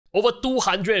Over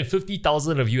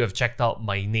 250,000 of you have checked out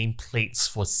my nameplates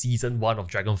for Season 1 of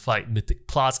Dragonflight Mythic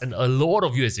Plus, and a lot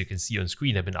of you, as you can see on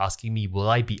screen, have been asking me, will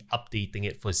I be updating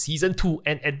it for Season 2?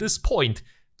 And at this point,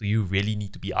 do you really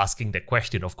need to be asking that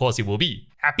question? Of course it will be.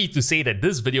 Happy to say that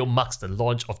this video marks the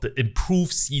launch of the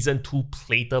improved Season 2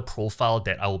 Plater profile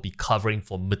that I will be covering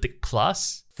for Mythic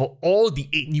Plus for all the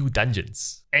 8 new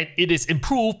dungeons. And it is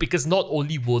improved because not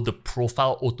only will the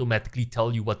profile automatically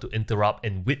tell you what to interrupt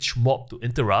and which mob to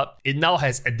interrupt, it now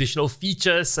has additional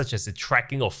features such as the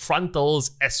tracking of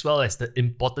frontals as well as the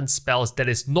important spells that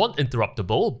is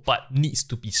non-interruptible but needs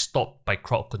to be stopped by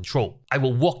crowd control. I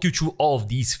will walk you through all of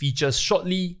these features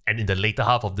shortly, and in the later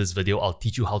half of this video, I'll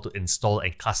teach you how to install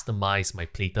and customize my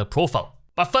Plater profile.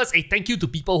 But first, a thank you to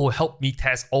people who helped me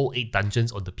test all 8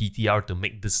 dungeons on the PTR to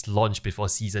make this launch before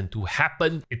Season 2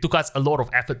 happen. It took us a lot of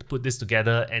effort to put this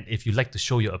together, and if you'd like to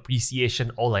show your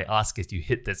appreciation, all I ask is you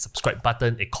hit that subscribe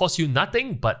button. It costs you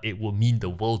nothing, but it will mean the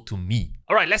world to me.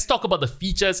 Alright, let's talk about the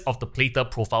features of the Plater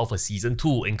profile for Season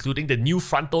 2, including the new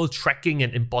frontal tracking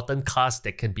and important casts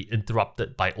that can be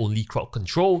interrupted by only crowd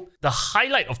control. The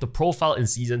highlight of the profile in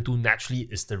Season 2 naturally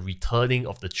is the returning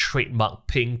of the trademark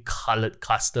pink colored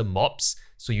custom mobs,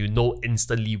 so you know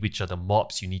instantly which are the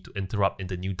mobs you need to interrupt in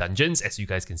the new dungeons, as you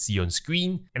guys can see on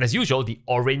screen. And as usual, the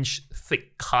orange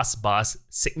thick cast bars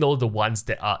signal the ones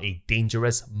that are a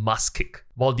dangerous must kick,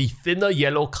 while the thinner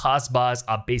yellow cast bars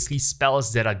are basically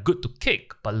spells that are good to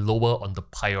kick but lower on the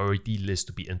priority list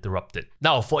to be interrupted.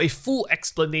 Now, for a full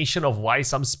explanation of why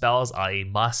some spells are a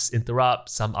must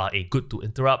interrupt, some are a good to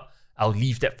interrupt, I'll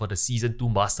leave that for the Season 2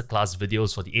 Masterclass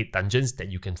videos for the 8 dungeons that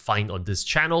you can find on this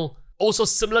channel. Also,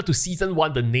 similar to Season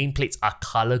 1, the nameplates are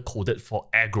color-coded for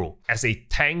aggro. As a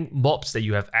tank, mobs that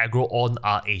you have aggro on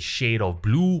are a shade of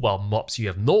blue, while mobs you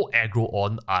have no aggro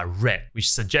on are red,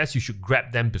 which suggests you should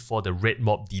grab them before the red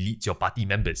mob deletes your party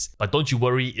members. But don't you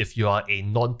worry, if you are a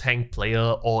non-tank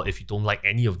player or if you don't like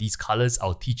any of these colors,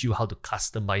 I'll teach you how to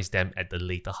customize them at the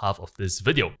later half of this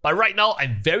video. But right now,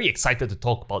 I'm very excited to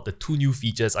talk about the 2 new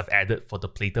features I've added for the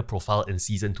Plater profile in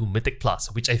Season 2 Mythic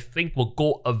Plus, which I think will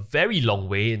go a very long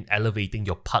way in elevating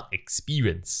your park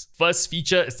experience. First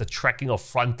feature is the tracking of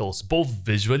frontals, both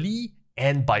visually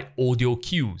and by audio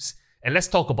cues. And let's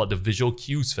talk about the visual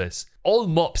cues first. All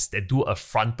mobs that do a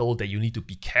frontal that you need to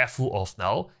be careful of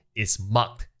now is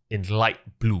marked in light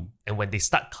blue. And when they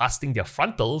start casting their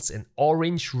frontals, an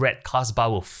orange-red cast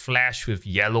bar will flash with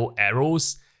yellow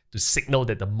arrows to signal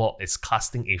that the mob is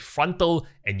casting a frontal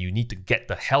and you need to get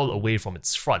the hell away from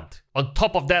its front. On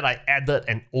top of that, I added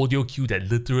an audio cue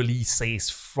that literally says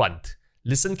front.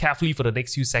 Listen carefully for the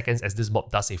next few seconds as this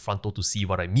mob does a frontal to see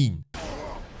what I mean.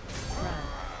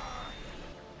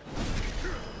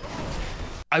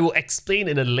 I will explain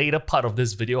in a later part of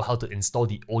this video how to install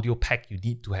the audio pack you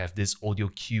need to have this audio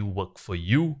cue work for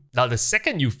you. Now, the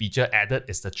second new feature added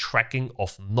is the tracking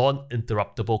of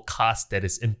non-interruptible casts that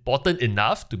is important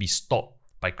enough to be stopped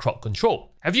by crowd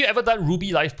control. Have you ever done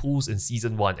Ruby live pools in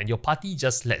Season 1 and your party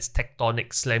just lets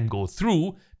Tectonic Slam go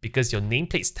through because your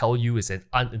nameplates tell you it's an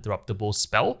uninterruptible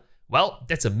spell? Well,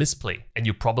 that's a misplay, and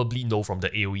you probably know from the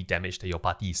AoE damage that your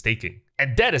party is taking.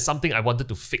 And that is something I wanted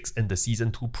to fix in the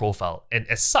Season 2 profile, and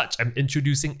as such, I'm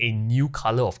introducing a new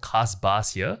color of cast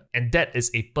bars here, and that is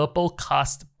a purple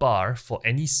cast bar for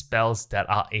any spells that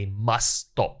are a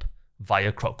must stop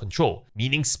via crowd control,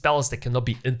 meaning spells that cannot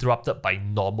be interrupted by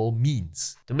normal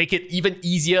means. To make it even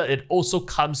easier, it also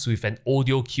comes with an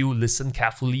audio cue. Listen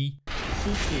carefully.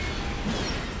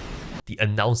 The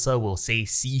announcer will say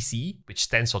CC, which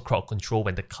stands for crowd control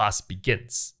when the cast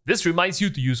begins. This reminds you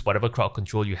to use whatever crowd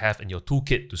control you have in your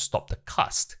toolkit to stop the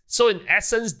cast. So in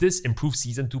essence, this improved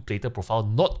Season 2 Plater profile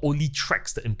not only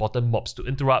tracks the important mobs to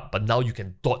interrupt, but now you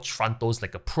can dodge frontals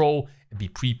like a pro and be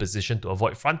pre-positioned to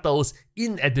avoid frontals,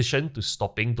 in addition to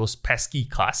stopping those pesky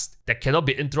casts that cannot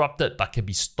be interrupted but can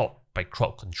be stopped by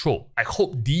crowd control. I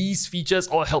hope these features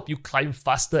all help you climb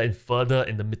faster and further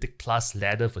in the Mythic Plus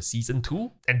ladder for Season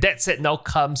 2. And that said, now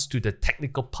comes to the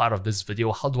technical part of this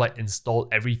video. How do I install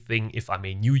everything if I'm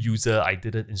a new user, I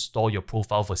didn't install your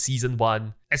profile for Season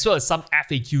 1, as well as some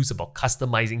FAQs about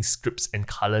customizing scripts and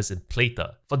colors in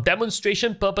Plater. For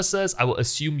demonstration purposes, I will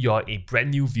assume you're a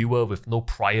brand new viewer with no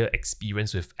prior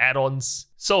experience with add-ons.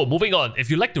 So moving on, if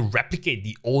you'd like to replicate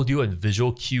the audio and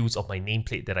visual cues of my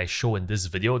nameplate that I show in this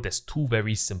video, there's 2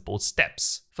 very simple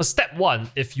steps. For step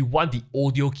 1, if you want the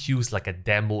audio cues like a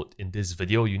demo in this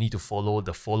video, you need to follow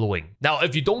the following. Now,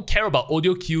 if you don't care about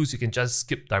audio cues, you can just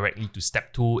skip directly to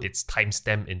step 2, it's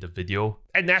timestamped in the video.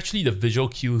 And naturally, the visual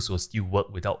cues will still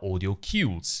work without audio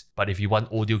cues. But if you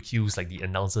want audio cues like the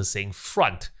announcer saying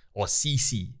front or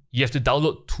CC, you have to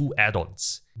download 2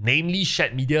 add-ons, namely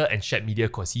Shared Media and Shared Media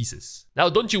𝗎𝐻𝑒. Now,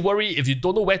 don't you worry, if you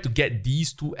don't know where to get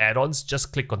these two add-ons,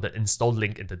 just click on the install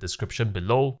link in the description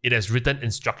below. It has written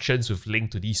instructions with link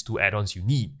to these two add-ons you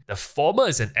need. The former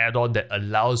is an add-on that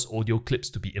allows audio clips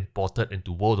to be imported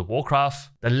into World of Warcraft.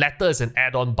 The latter is an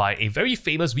add-on by a very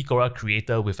famous 𝗦𝗨𝗣𝗣𝗢𝗥𝗧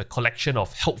creator with a collection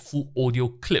of helpful audio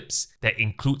clips that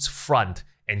includes Front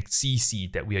and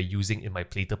𝐒𝐿 that we are using in my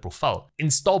Plater profile.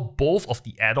 Install both of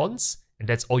the add-ons, and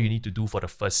that's all you need to do for the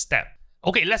first step.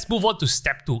 Okay, let's move on to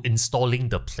step 2, installing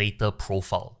the Plater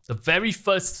profile. The very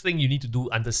first thing you need to do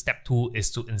under step 2 is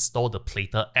to install the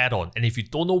Plater add-on. And if you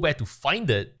don't know where to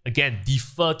find it, again,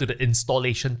 defer to the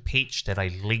installation page that I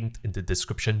linked in the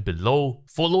description below.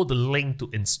 Follow the link to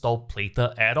install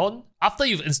Plater add-on. After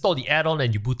you've installed the add-on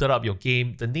and you booted up your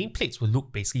game, the nameplates will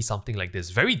look basically something like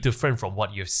this, very different from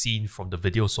what you've seen from the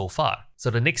video so far. So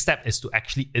the next step is to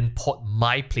actually import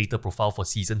my Plater profile for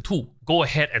Season 2. Go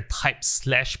ahead and type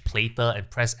 /Plater and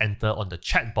press enter on the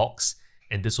chat box,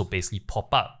 and this will basically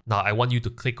pop up. Now I want you to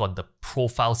click on the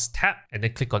Profiles tab and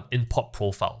then click on Import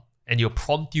Profile. And it'll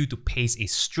prompt you to paste a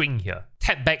string here.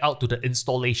 Tap back out to the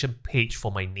installation page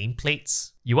for my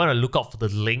nameplates. You want to look out for the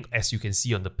link as you can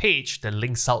see on the page that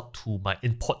links out to my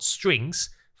import strings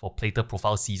for Plater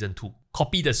Profile Season 2.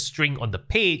 Copy the string on the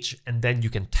page and then you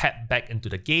can tap back into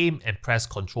the game and press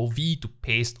Ctrl+V to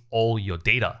paste all your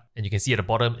data. And you can see at the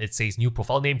bottom it says new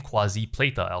profile name Quazii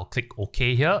Plater. I'll click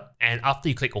OK here, and after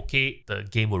you click OK, the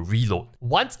game will reload.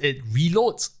 Once it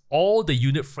reloads, all the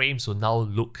unit frames will now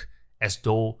look as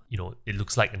though, it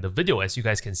looks like in the video. As you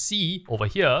guys can see over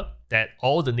here, that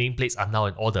all the nameplates are now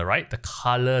in order, right? The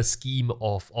color scheme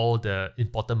of all the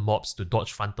important mobs to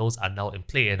dodge frontals are now in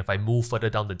play. And if I move further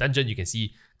down the dungeon, you can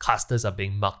see casters are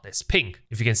being marked as pink.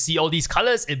 If you can see all these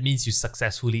colors, it means you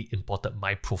successfully imported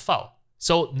my profile.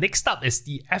 So next up is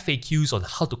the FAQs on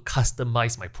how to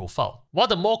customize my profile. One of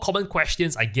the more common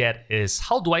questions I get is,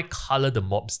 how do I color the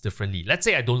mobs differently? Let's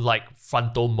say I don't like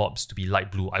frontal mobs to be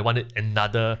light blue. I wanted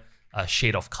another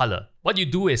shade of color. What you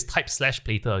do is type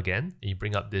 /Plater again, and you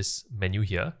bring up this menu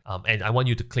here, and I want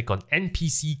you to click on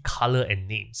NPC color and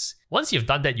names. Once you've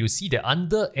done that, you'll see that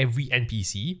under every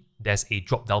NPC, there's a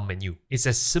drop-down menu. It's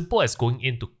as simple as going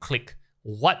in to click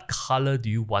what color do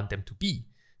you want them to be.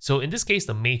 So in this case,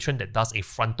 the matron that does a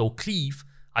frontal cleave,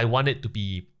 I want it to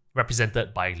be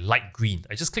represented by light green.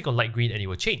 I just click on light green and it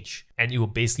will change, and it will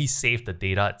basically save the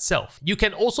data itself. You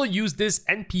can also use this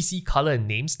NPC color and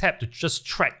names tab to just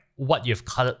track what you've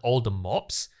colored all the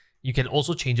mobs. You can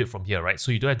also change it from here, right?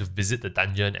 So you don't have to visit the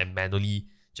dungeon and manually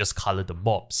just color the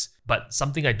mobs. But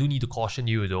something I do need to caution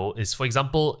you though is, for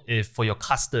example, if for your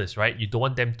casters, right, you don't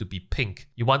want them to be pink.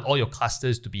 You want all your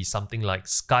casters to be something like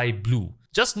sky blue.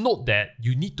 Just note that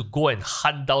you need to go and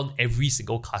hunt down every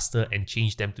single caster and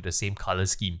change them to the same color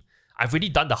scheme. I've already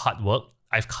done the hard work.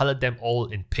 I've colored them all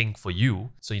in pink for you,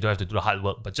 so you don't have to do the hard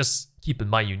work, but just keep in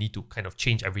mind you need to kind of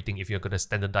change everything if you're going to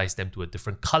standardize them to a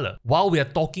different color. While we are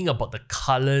talking about the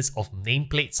colors of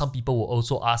nameplates, some people will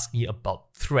also ask me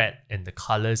about threat and the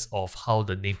colors of how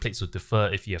the nameplates will differ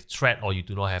if you have threat or you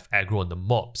do not have aggro on the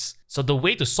mobs. So the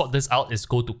way to sort this out is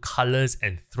go to Colors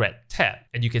and Threat tab,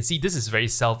 and you can see this is very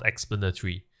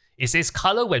self-explanatory. It says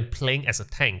color when playing as a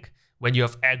tank. When you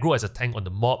have aggro as a tank on the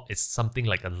mob, it's something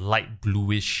like a light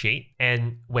bluish shade.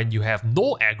 And when you have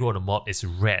no aggro on the mob, it's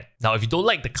red. Now, if you don't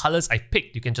like the colors I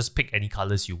picked, you can just pick any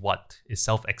colors you want. It's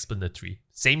self-explanatory.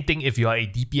 Same thing if you are a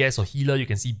DPS or healer, you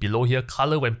can see below here,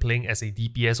 color when playing as a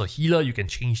DPS or healer, you can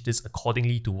change this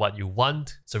accordingly to what you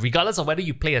want. So regardless of whether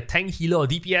you play a tank, healer or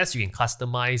DPS, you can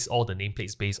customize all the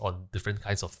nameplates based on different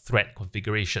kinds of threat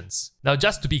configurations. Now,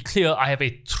 just to be clear, I have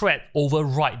a threat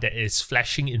override that is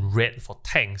flashing in red for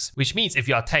tanks, which means if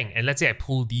you are a tank, and let's say I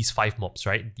pull these 5 mobs,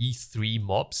 right? These 3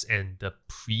 mobs and the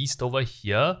priest over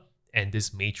here and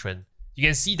this matron. You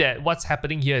can see that what's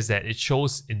happening here is that it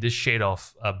shows in this shade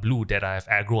of blue that I have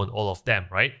aggro on all of them,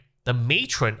 right? The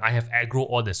matron I have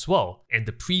aggro on as well, and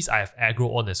the priest I have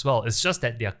aggro on as well. It's just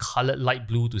that they are colored light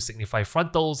blue to signify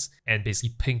frontals and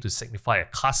basically pink to signify a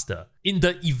caster. In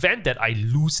the event that I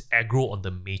lose aggro on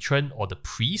the matron or the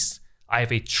priest, I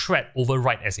have a threat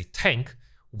override as a tank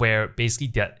where basically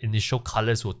their initial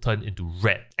colors will turn into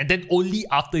red. And then only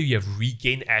after you have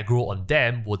regained aggro on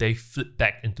them will they flip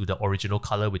back into the original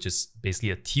color, which is basically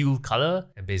a teal color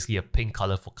and basically a pink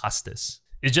color for casters.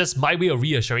 It's just my way of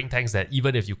reassuring tanks that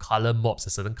even if you color mobs a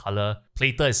certain color,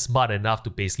 Plater is smart enough to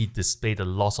basically display the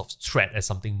loss of threat as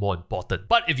something more important.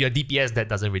 But if you're DPS, that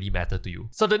doesn't really matter to you.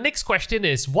 So the next question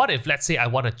is, what if, let's say I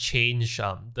want to change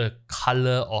the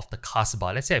color of the cast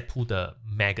bar? Let's say I pull the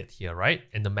maggot here, right?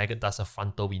 And the maggot does a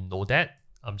frontal, we know that.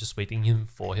 I'm just waiting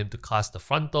for him to cast the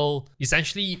frontal.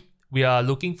 Essentially, we are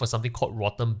looking for something called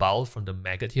Rotten Bowel from the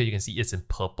maggot here. You can see it's in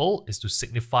purple. It's to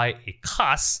signify a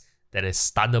cast that is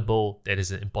stunnable, that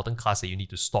is an important cast that you need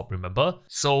to stop, remember?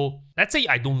 So let's say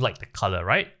I don't like the color,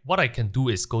 right? What I can do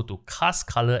is go to cast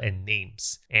color and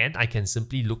names, and I can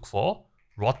simply look for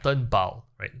Rotten Bowel,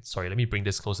 right? Sorry, let me bring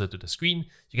this closer to the screen.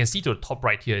 You can see to the top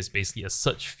right here is basically a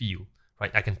search field,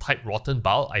 right? I can type Rotten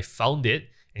Bowel, I found it,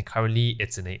 and currently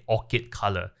it's in a orchid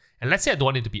color. And let's say I don't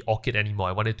want it to be orchid anymore.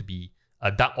 I want it to be a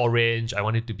dark orange, I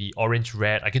want it to be orange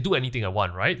red. I can do anything I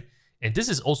want, right? And this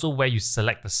is also where you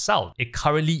select the sound. It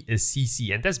currently is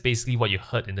CC, and that's basically what you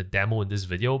heard in the demo in this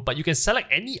video, but you can select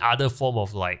any other form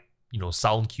of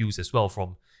sound cues as well,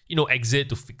 from exit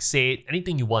to fixate,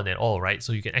 anything you want at all, right?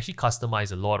 So you can actually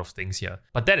customize a lot of things here.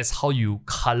 But that is how you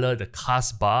color the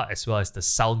cast bar as well as the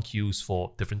sound cues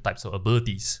for different types of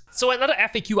abilities. So another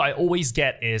FAQ I always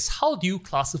get is, how do you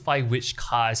classify which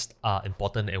casts are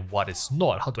important and what is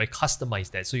not? How do I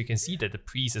customize that? So you can see that the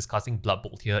priest is casting Blood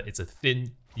Bolt here. It's a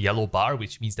thin yellow bar,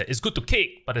 which means that it's good to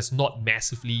kick, but it's not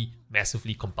massively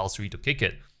compulsory to kick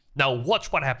it. Now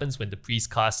watch what happens when the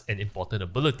priest casts an important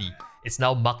ability. It's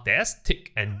now marked as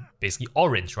tick and basically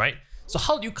orange, right? So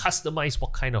how do you customize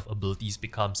what kind of abilities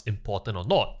becomes important or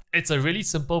not? It's a really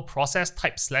simple process.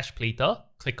 Type /plater,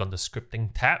 click on the scripting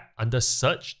tab, under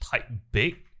search, type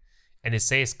big, and it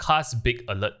says cast big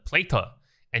alert plater.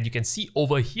 And you can see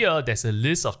over here, there's a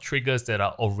list of triggers that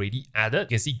are already added.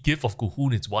 You can see Gift of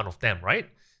𝗒𝐿 is one of them, right?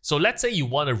 So let's say you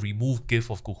want to remove Gift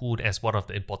of 𝗒𝐿 as one of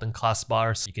the important cast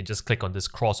bars. You can just click on this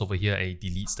cross over here and it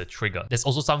deletes the trigger. There's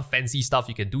also some fancy stuff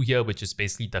you can do here, which is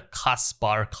basically the cast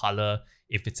bar color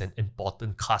if it's an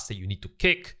important cast that you need to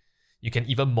kick. You can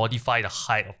even modify the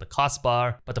height of the cast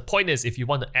bar. But the point is, if you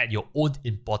want to add your own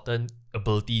important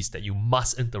abilities that you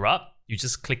must interrupt, you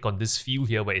just click on this field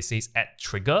here where it says add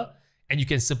trigger, and you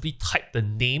can simply type the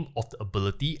name of the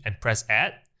ability and press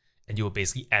add, and you will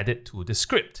basically add it to the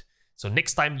script. So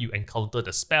next time you encounter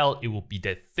the spell, it will be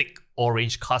that thick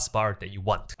orange cast bar that you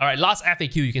want. All right, last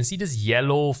FAQ, you can see this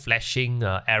yellow flashing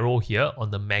arrow here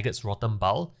on the maggot's Rotten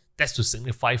Bowel. That's to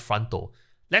signify frontal.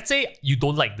 Let's say you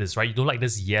don't like this, right? You don't like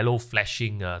this yellow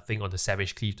flashing thing on the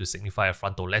Savage Cleave to signify a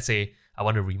frontal. Let's say I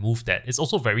want to remove that. It's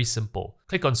also very simple.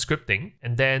 Click on scripting,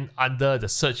 and then under the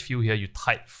search field here, you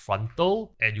type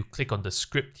frontal, and you click on the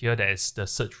script here that is the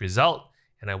search result.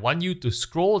 And I want you to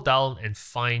scroll down and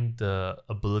find the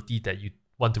ability that you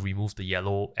want to remove the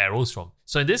yellow arrows from.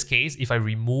 So in this case, if I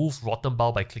remove Rotten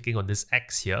Bowel by clicking on this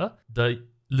X here, the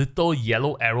little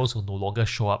yellow arrows will no longer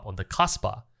show up on the cast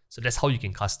bar. So that's how you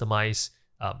can customize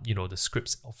the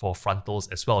scripts for frontals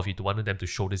as well if you wanted them to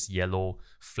show this yellow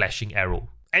flashing arrow.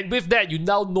 And with that, you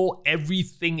now know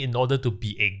everything in order to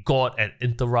be a god at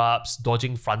interrupts,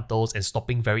 dodging frontals, and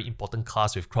stopping very important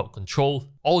casts with crowd control.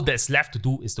 All that's left to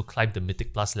do is to climb the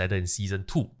Mythic Plus ladder in Season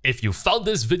 2. If you found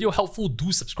this video helpful,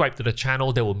 do subscribe to the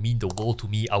channel. That will mean the world to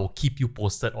me. I will keep you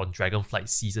posted on Dragonflight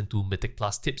Season 2 Mythic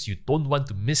Plus tips. You don't want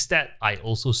to miss that. I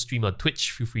also stream on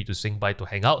Twitch. Feel free to swing by to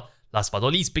hang out. Last but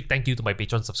not least, big thank you to my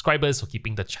Patreon subscribers for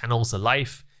keeping the channels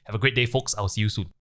alive. Have a great day, folks. I'll see you soon.